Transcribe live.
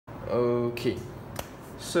Okay,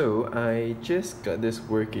 so I just got this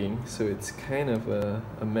working, so it's kind of a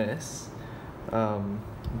mess,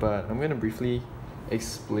 but I'm gonna briefly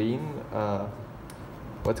explain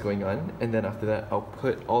what's going on, and then after that I'll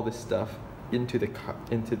put all this stuff into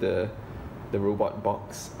the robot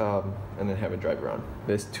box, and then have it drive around.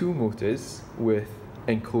 There's two motors with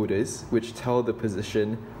encoders which tell the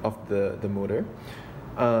position of the motor,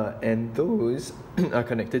 and those are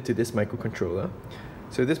connected to this microcontroller.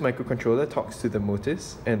 So this microcontroller talks to the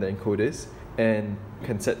motors and the encoders and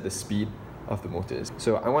can set the speed of the motors.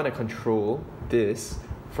 So I want to control this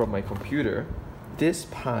from my computer. This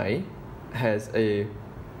Pi has a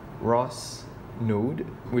ROS node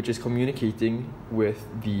which is communicating with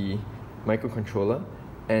the microcontroller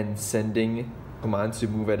and sending commands to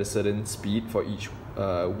move at a certain speed for each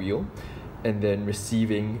wheel, and then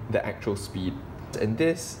receiving the actual speed. And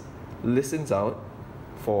this listens out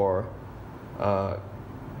for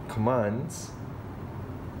commands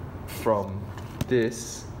from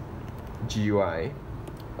this GUI,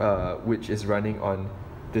 which is running on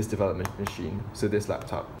this development machine, so this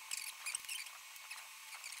laptop.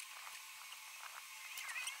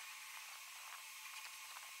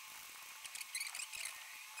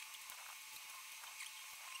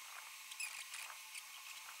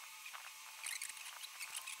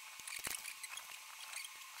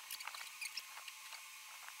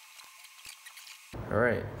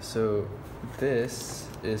 Alright, so this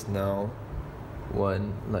is now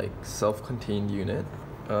one self-contained unit.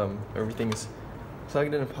 Everything is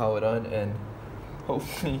plugged in and powered on, and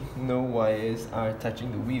hopefully no wires are touching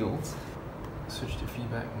the wheels. Switch to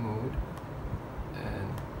feedback mode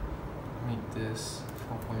and make this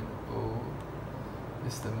 4.0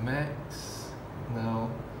 is the max. Now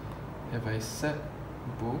if I set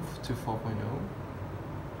both to 4.0,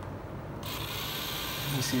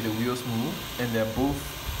 you see the wheels move and they're both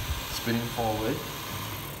spinning forward,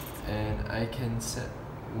 and I can set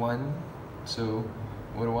one, so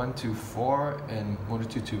motor 1 to 4 and motor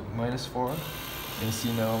 2 to -4, and you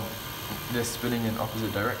see now they're spinning in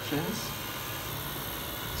opposite directions.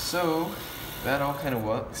 So that all kind of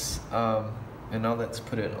works, and now let's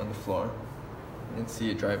put it on the floor and see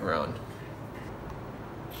it drive around.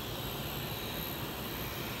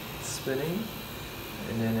 Spinning.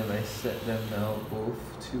 And then if I set them now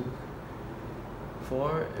both to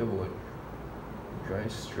 4, it would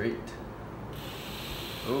drive straight.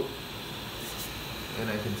 Oh, and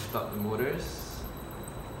I can stop the motors.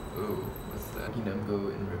 Oh, what's that? Making them go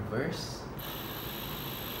in reverse,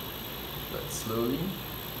 but slowly.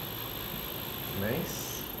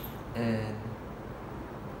 Nice. And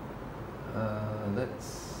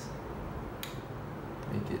let's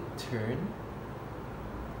make it turn.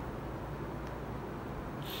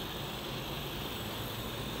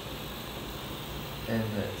 And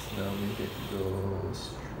let's now make it go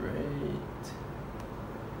straight.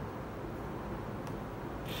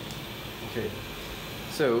 Okay,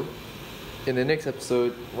 so in the next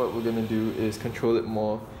episode, what we're gonna do is control it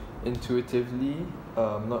more intuitively,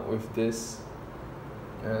 not with this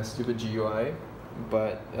stupid GUI,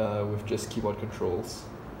 but with just keyboard controls.